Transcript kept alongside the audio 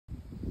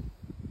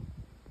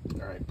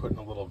Alright, putting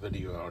a little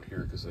video out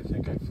here because I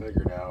think I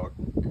figured out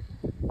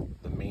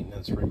the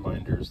maintenance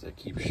reminders that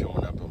keep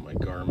showing up on my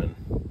Garmin.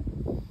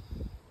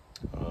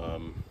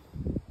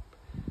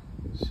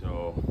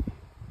 So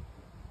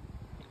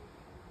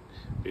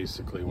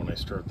basically when I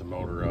start the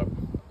motor up,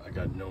 I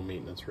got no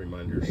maintenance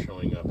reminders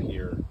showing up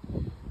here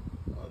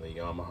on the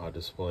Yamaha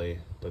display,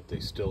 but they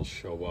still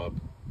show up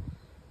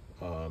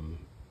on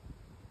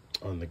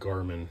the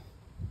Garmin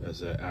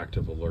as an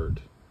active alert.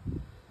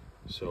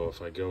 So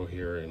if I go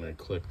here and I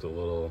click the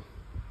little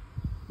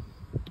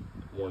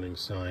warning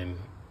sign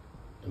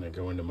and I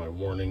go into my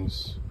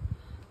warnings,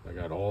 I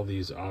got all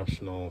these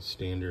optional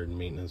standard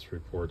maintenance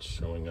reports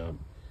showing up,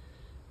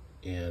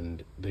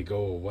 and they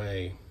go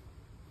away.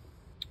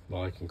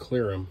 Well, I can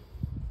clear them.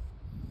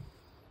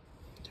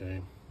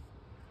 Okay.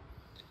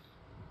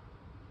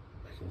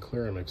 I can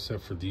clear them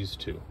except for these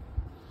two.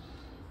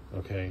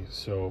 Okay,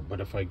 so, but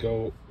if I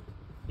go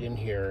in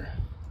here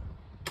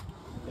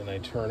and I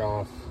turn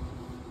off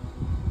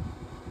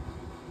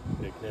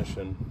the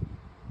ignition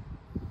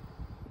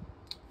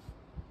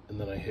and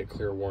then I hit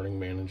clear warning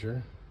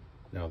manager,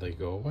 now they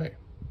go away.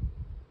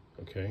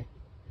 Okay,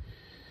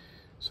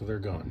 so they're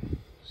gone.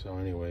 So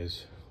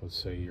anyways,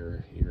 let's say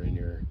you're in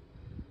your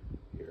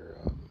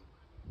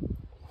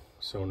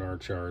sonar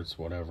charts,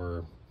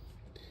 whatever,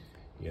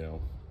 you know,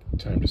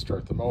 time to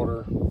start the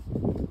motor.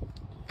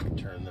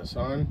 Turn this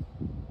on.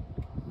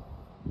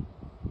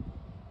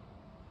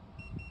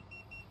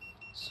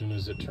 As soon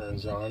as it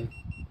turns on,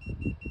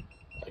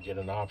 I get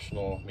an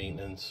optional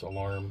maintenance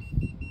alarm.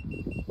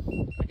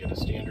 I get a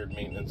standard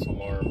maintenance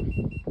alarm.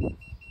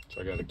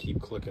 So I got to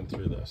keep clicking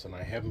through this, and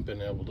I haven't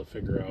been able to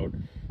figure out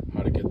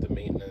how to get the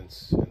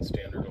maintenance and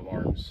standard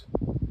alarms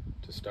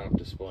to stop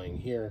displaying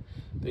here.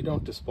 They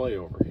don't display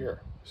over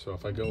here. So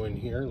if I go in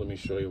here, let me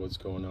show you what's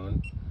going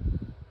on.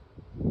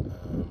 I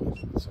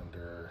think it's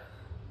under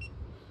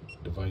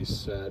device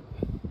set.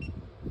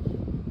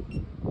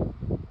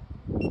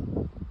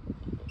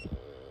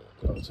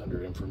 Oh, it's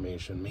under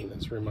information,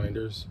 maintenance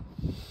reminders.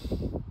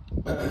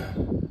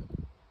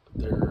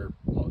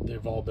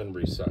 They've all been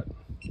reset.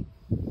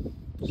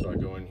 So I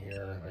go in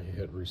here, I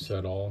hit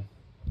reset all.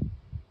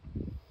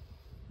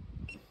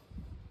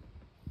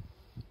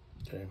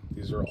 Okay,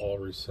 these are all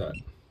reset.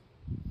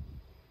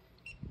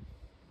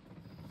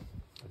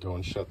 I go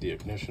and shut the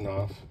ignition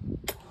off.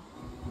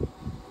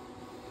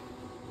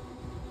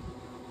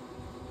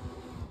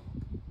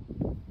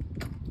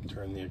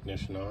 Turn the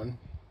ignition on.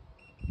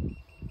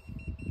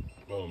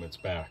 Boom, it's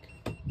back.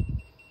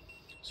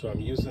 So I'm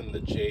using the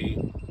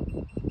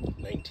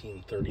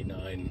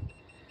J1939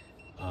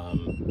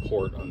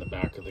 port on the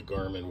back of the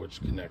Garmin,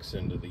 which connects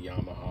into the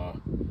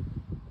Yamaha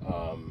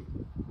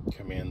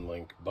Command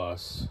Link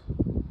bus.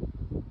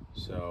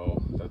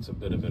 So that's a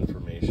bit of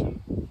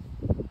information.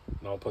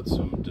 And I'll put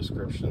some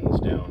descriptions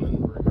down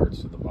in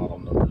regards to the model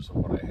numbers of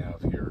what I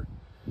have here.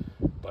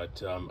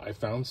 But I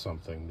found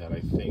something that I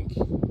think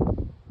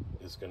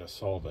is going to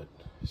solve it.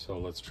 So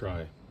let's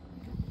try.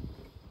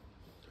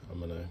 I'm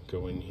going to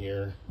go in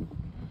here.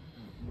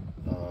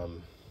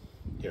 I'm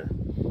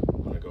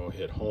going to go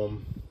hit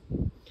home.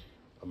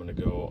 I'm going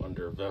to go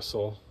under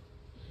vessel.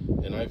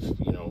 And I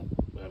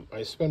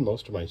spend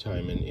most of my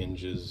time in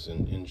engines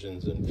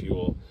and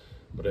fuel,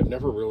 but I've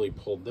never really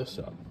pulled this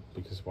up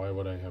because why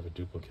would I have a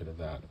duplicate of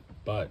that?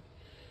 But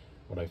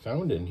what I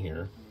found in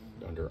here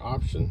under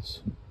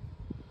options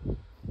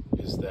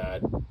is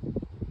that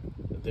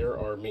there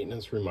are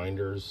maintenance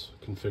reminders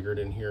configured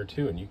in here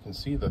too, and you can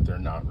see that they're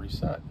not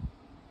reset.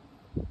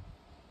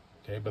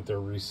 Okay, but they're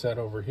reset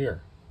over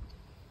here.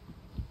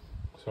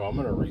 So I'm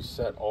going to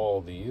reset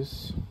all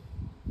these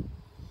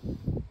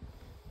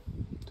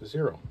to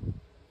 0.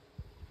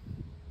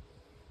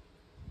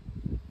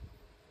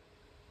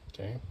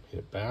 Okay,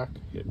 hit back,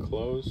 hit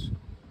close.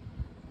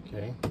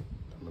 Okay,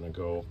 I'm going to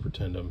go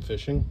pretend I'm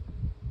fishing.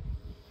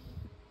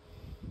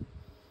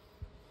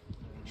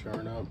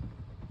 Chart up.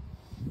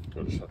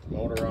 Go to shut the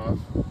motor off.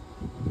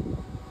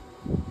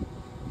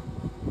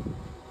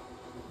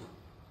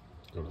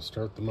 Go to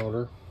start the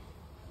motor.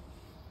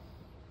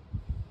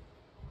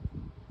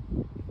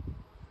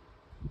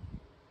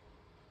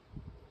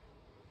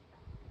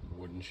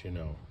 Wouldn't you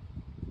know,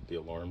 the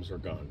alarms are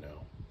gone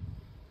now.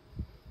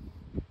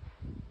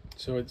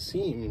 So it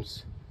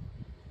seems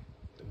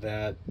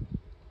that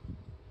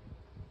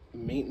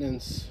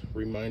maintenance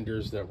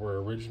reminders that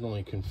were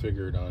originally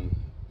configured on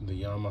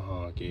the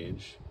Yamaha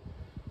gauge,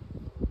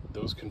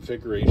 those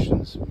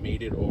configurations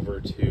made it over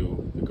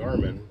to the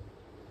Garmin.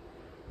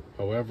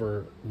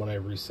 However, when I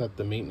reset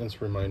the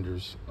maintenance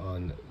reminders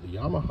on the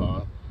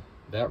Yamaha,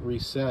 that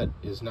reset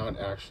is not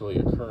actually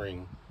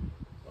occurring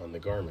on the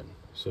Garmin.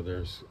 So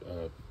there's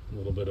a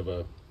little bit of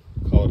a,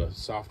 call it a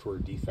software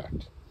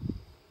defect.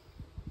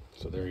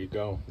 So there you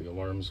go, the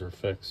alarms are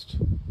fixed.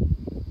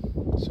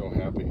 So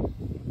happy.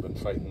 I've been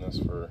fighting this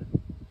for,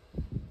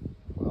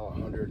 well,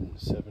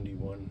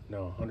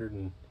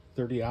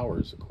 130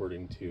 hours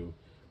according to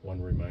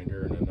one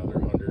reminder, and another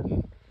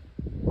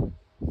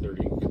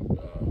 130,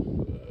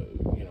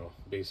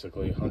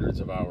 basically hundreds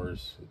of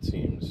hours, it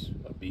seems,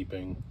 of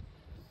beeping.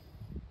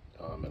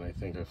 and I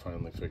think I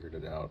finally figured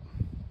it out.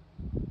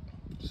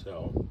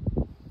 So,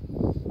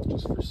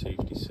 just for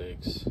safety's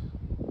sakes,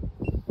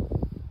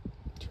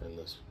 turn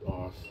this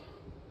off.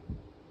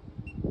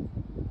 Oh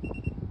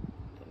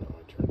no,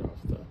 I turned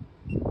off the...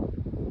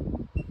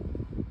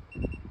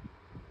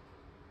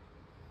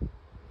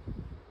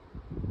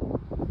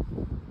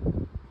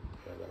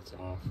 Yeah, that's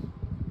off.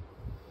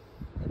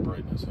 My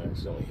brightness, I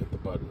accidentally hit the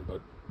button,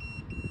 but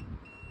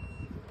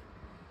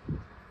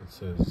it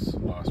says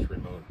lost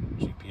remote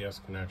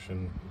GPS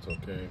connection. It's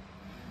okay.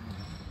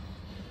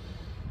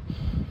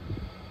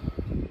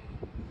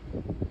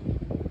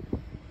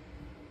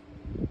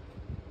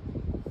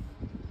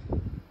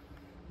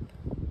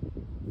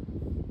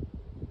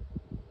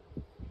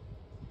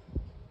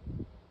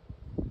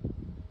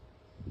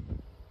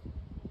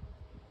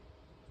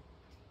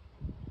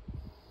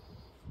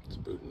 It's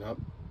booting up.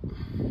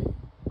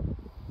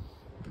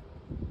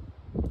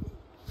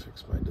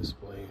 Fix my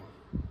display.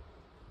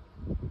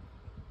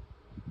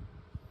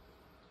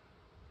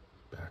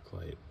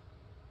 Backlight.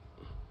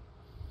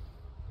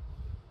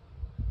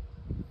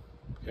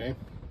 Okay,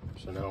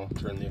 so now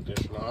turn the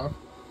ignition off.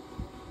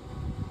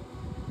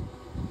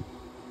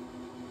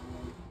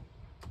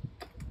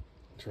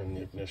 Turn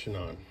the ignition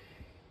on.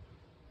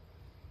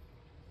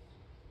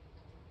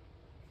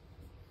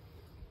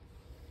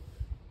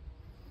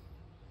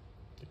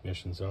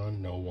 Ignition's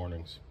on, no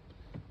warnings.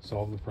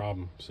 Solve the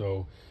problem.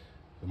 So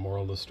the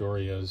moral of the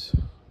story is,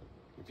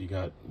 if you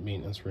got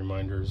maintenance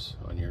reminders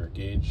on your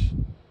gauge,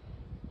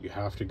 you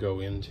have to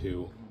go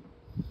into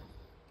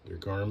your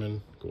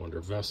Garmin, go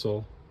under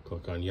Vessel,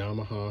 click on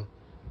Yamaha,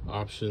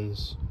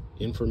 Options,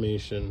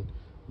 Information,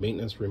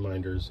 Maintenance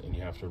Reminders, and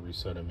you have to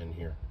reset them in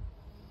here.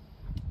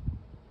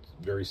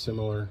 Very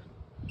similar.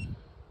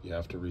 You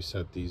have to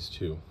reset these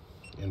two.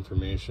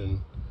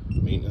 Information,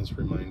 Maintenance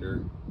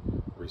Reminder,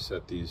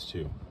 reset these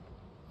two.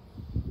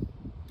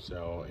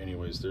 So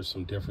anyways, there's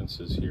some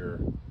differences here.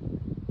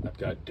 I've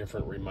got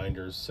different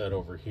reminders set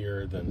over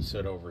here than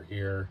set over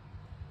here.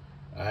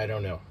 I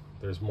don't know.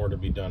 There's more to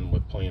be done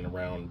with playing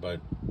around, but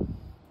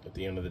at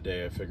the end of the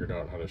day, I figured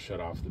out how to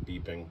shut off the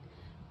beeping.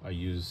 I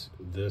use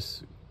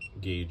this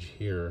gauge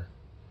here,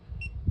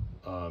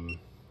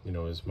 you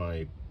know, as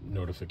my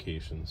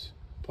notifications.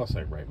 Plus,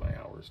 I write my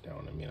hours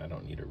down. I mean, I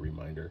don't need a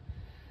reminder.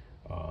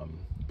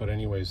 But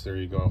anyways, there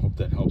you go. I hope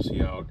that helps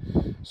you out.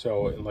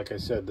 So, and like I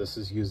said, this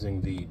is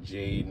using the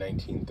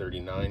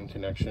J1939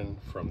 connection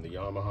from the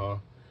Yamaha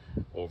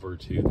over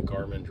to the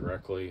Garmin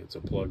directly. It's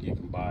a plug you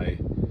can buy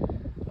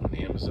on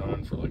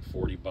Amazon for like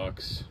 40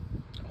 bucks.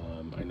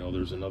 I know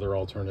there's another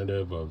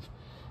alternative of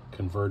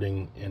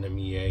converting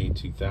NMEA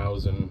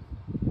 2000,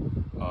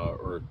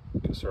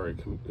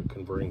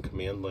 converting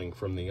Command Link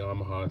from the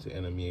Yamaha to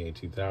NMEA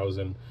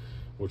 2000,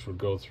 which would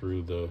go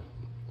through the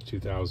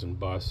 2000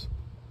 bus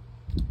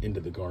into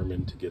the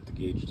Garmin to get the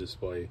gauge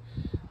display.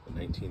 The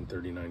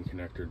 1939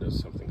 connector does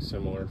something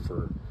similar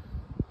for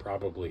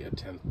probably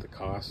 1/10 the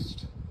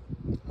cost,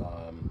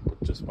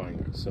 with just buying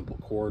a simple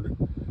cord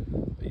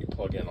that you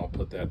plug in. I'll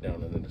put that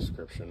down in the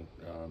description,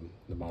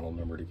 the model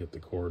number to get the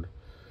cord.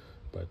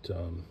 But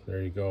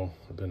there you go.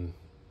 I've been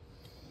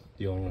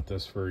dealing with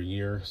this for a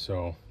year,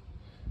 so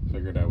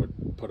figured I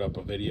would put up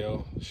a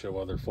video to show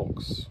other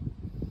folks.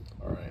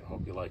 All right,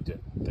 hope you liked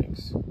it.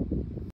 Thanks.